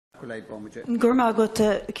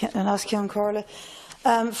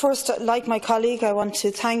First, like my colleague, I want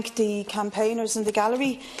to thank the campaigners in the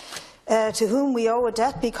gallery, to whom we owe a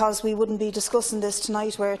debt, because we wouldn't be discussing this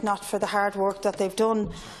tonight were it not for the hard work that they've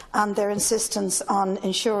done and their insistence on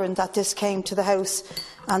ensuring that this came to the House,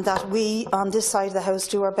 and that we on this side of the House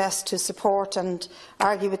do our best to support and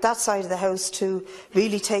argue with that side of the House to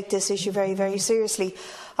really take this issue very, very seriously.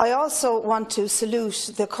 I also want to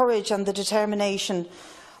salute the courage and the determination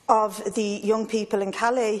of the young people in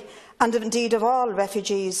Calais, and indeed of all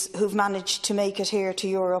refugees who have managed to make it here to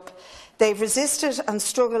Europe. They've resisted and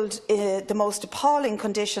struggled in the most appalling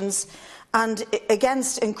conditions, and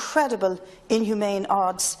against incredible inhumane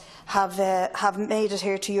odds have made it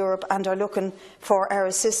here to Europe and are looking for our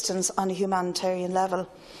assistance on a humanitarian level.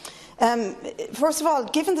 First of all,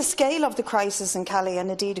 given the scale of the crisis in Calais and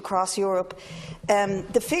indeed across Europe,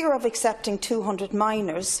 the figure of accepting 200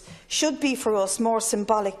 minors should be for us more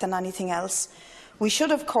symbolic than anything else. We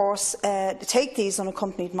should, of course, take these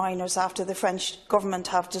unaccompanied minors after the French government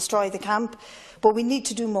have destroyed the camp, but we need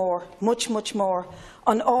to do more, much, much more,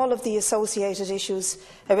 on all of the associated issues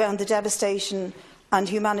around the devastation and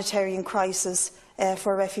humanitarian crisis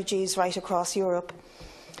for refugees right across Europe.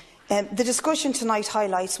 The discussion tonight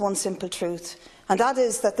highlights one simple truth, and that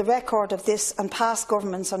is that the record of this and past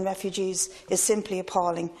governments on refugees is simply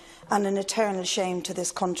appalling and an eternal shame to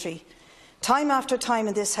this country. Time after time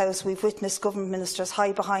in this House, we've witnessed government ministers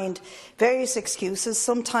hide behind various excuses,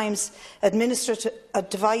 sometimes administrative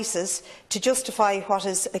devices, to justify what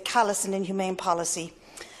is a callous and inhumane policy.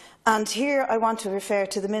 And here I want to refer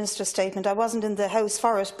to the Minister's statement. I wasn't in the House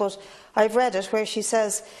for it, but I've read it, where she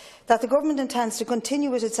says that the Government intends to continue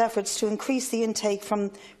with its efforts to increase the intake from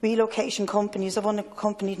relocation companies of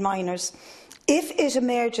unaccompanied minors. If it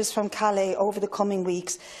emerges from Calais over the coming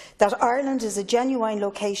weeks that Ireland is a genuine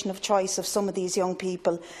location of choice of some of these young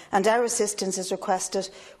people and our assistance is requested,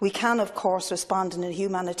 we can, of course, respond in a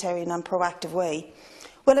humanitarian and proactive way.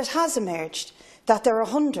 Well, it has emerged that there are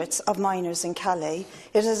hundreds of minors in Calais.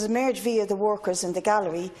 It has emerged via the workers in the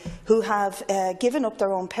gallery who have given up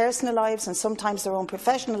their own personal lives and sometimes their own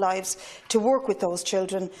professional lives to work with those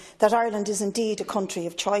children, that Ireland is indeed a country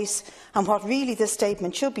of choice. And what really this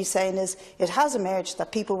statement should be saying is it has emerged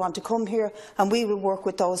that people want to come here, and we will work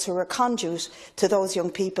with those who are a conduit to those young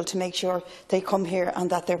people to make sure they come here and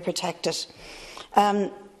that they're protected.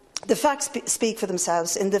 The facts speak for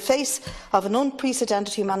themselves. In the face of an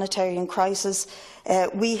unprecedented humanitarian crisis,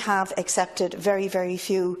 we have accepted very, very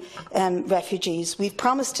few refugees. We've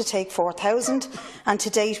promised to take 4,000, and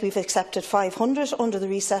to date we've accepted 500 under the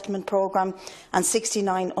resettlement programme and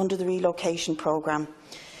 69 under the relocation programme.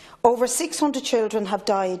 Over 600 children have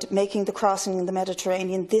died making the crossing in the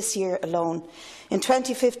Mediterranean this year alone. In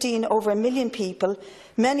 2015, over 1 million people,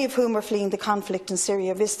 many of whom are fleeing the conflict in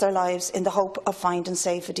Syria, risked their lives in the hope of finding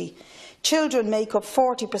safety. Children make up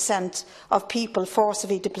 40% of people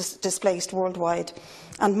forcibly displaced worldwide,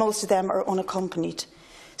 and most of them are unaccompanied.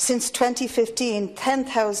 Since 2015,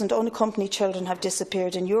 10,000 unaccompanied children have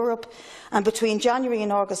disappeared in Europe, and between January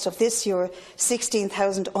and August of this year,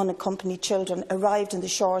 16,000 unaccompanied children arrived on the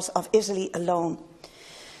shores of Italy alone.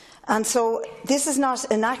 And so this is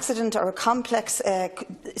not an accident or a complex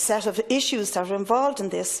set of issues that are involved in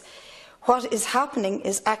this. What is happening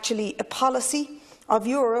is actually a policy of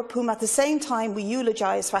Europe, whom at the same time we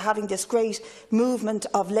eulogise for having this great movement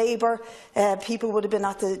of labour. People would have been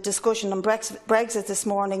at the discussion on Brexit this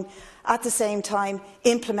morning. At the same time,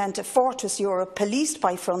 implement a fortress Europe policed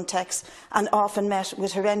by Frontex and often met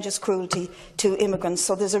with horrendous cruelty to immigrants.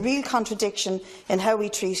 So there's a real contradiction in how we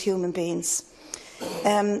treat human beings.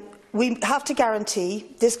 We have to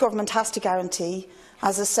guarantee, this government has to guarantee,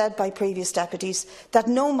 as is said by previous deputies, that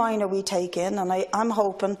no minor we take in, and I'm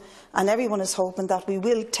hoping, and everyone is hoping, that we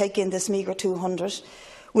will take in this meagre 200,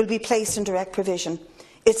 will be placed in direct provision.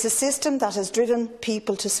 It's a system that has driven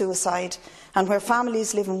people to suicide, and where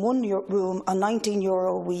families live in one room on €19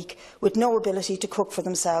 a week with no ability to cook for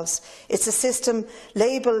themselves. It's a system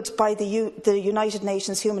labelled by the United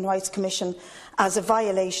Nations Human Rights Commission as a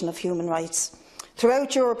violation of human rights.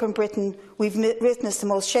 Throughout Europe and Britain, we've witnessed the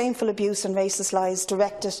most shameful abuse and racist lies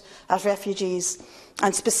directed at refugees,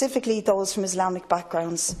 and specifically those from Islamic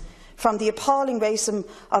backgrounds. From the appalling racism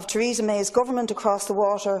of Theresa May's government across the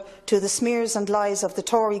water, to the smears and lies of the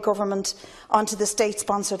Tory government, onto the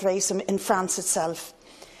state-sponsored racism in France itself.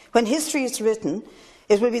 When history is written,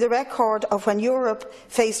 it will be the record of when Europe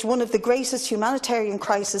faced one of the greatest humanitarian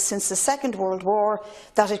crises since the Second World War,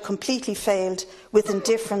 that it completely failed with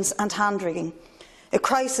indifference and hand-wringing. A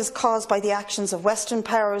crisis caused by the actions of Western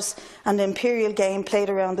powers and the imperial game played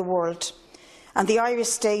around the world. and the Irish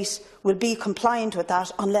state will be compliant with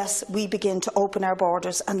that unless we begin to open our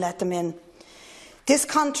borders and let them in. This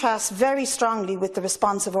contrasts very strongly with the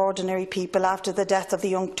response of ordinary people after the death of the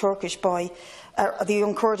young Kurdish boy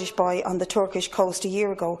on the Turkish coast a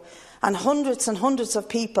year ago, and hundreds of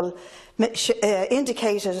people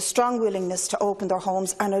indicated a strong willingness to open their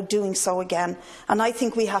homes and are doing so again. And I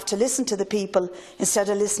think we have to listen to the people instead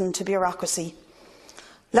of listening to bureaucracy.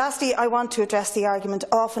 Lastly, I want to address the argument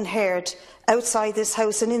often heard outside this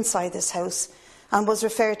House and inside this House, and was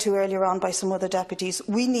referred to earlier on by some other deputies.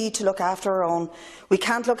 We need to look after our own. We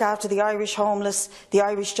can't look after the Irish homeless, the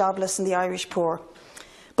Irish jobless and the Irish poor.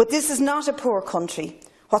 But this is not a poor country.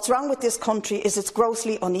 What's wrong with this country is it's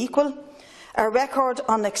grossly unequal. Our record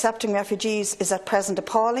on accepting refugees is at present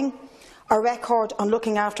appalling. Our record on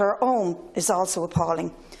looking after our own is also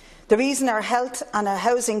appalling. The reason our health and our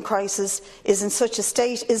housing crisis is in such a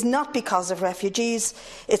state is not because of refugees,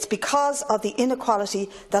 it's because of the inequality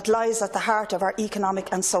that lies at the heart of our economic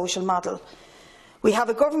and social model. We have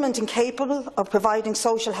a government incapable of providing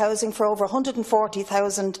social housing for over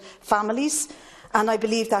 140,000 families, and I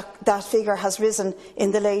believe that figure has risen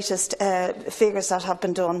in the latest figures that have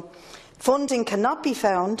been done. Funding cannot be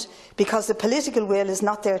found because the political will is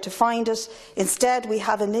not there to find it. Instead, we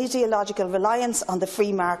have an ideological reliance on the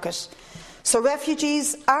free market. So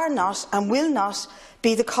refugees are not and will not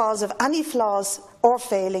be the cause of any flaws or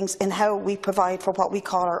failings in how we provide for what we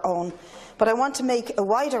call our own. But I want to make a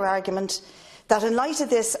wider argument that in light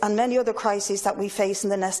of this and many other crises that we face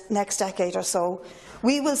in the next decade or so,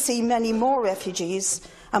 we will see many more refugees,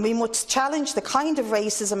 and we must challenge the kind of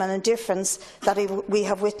racism and indifference that we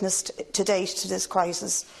have witnessed to date to this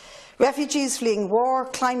crisis. Refugees fleeing war,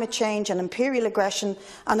 climate change and imperial aggression,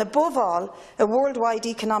 and above all, a worldwide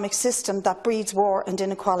economic system that breeds war and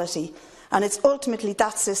inequality. And it's ultimately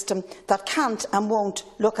that system that can't and won't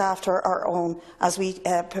look after our own, as we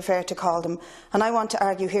prefer to call them. And I want to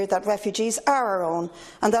argue here that refugees are our own,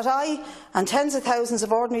 and that I and tens of thousands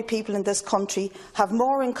of ordinary people in this country have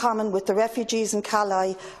more in common with the refugees in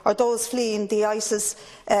Calais or those fleeing the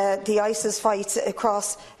ISIS fights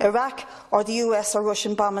across Iraq or the US or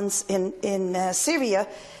Russian bombings in Syria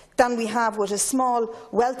than we have with a small,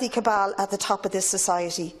 wealthy cabal at the top of this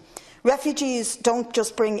society. Refugees don't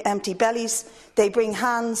just bring empty bellies, they bring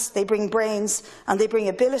hands, they bring brains, and they bring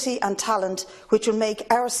ability and talent, which will make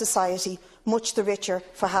our society much the richer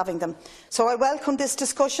for having them. So I welcome this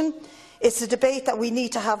discussion. It's a debate that we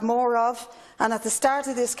need to have more of, and at the start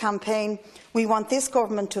of this campaign, we want this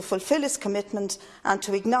government to fulfil its commitment and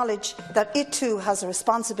to acknowledge that it too has a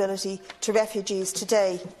responsibility to refugees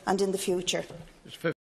today and in the future.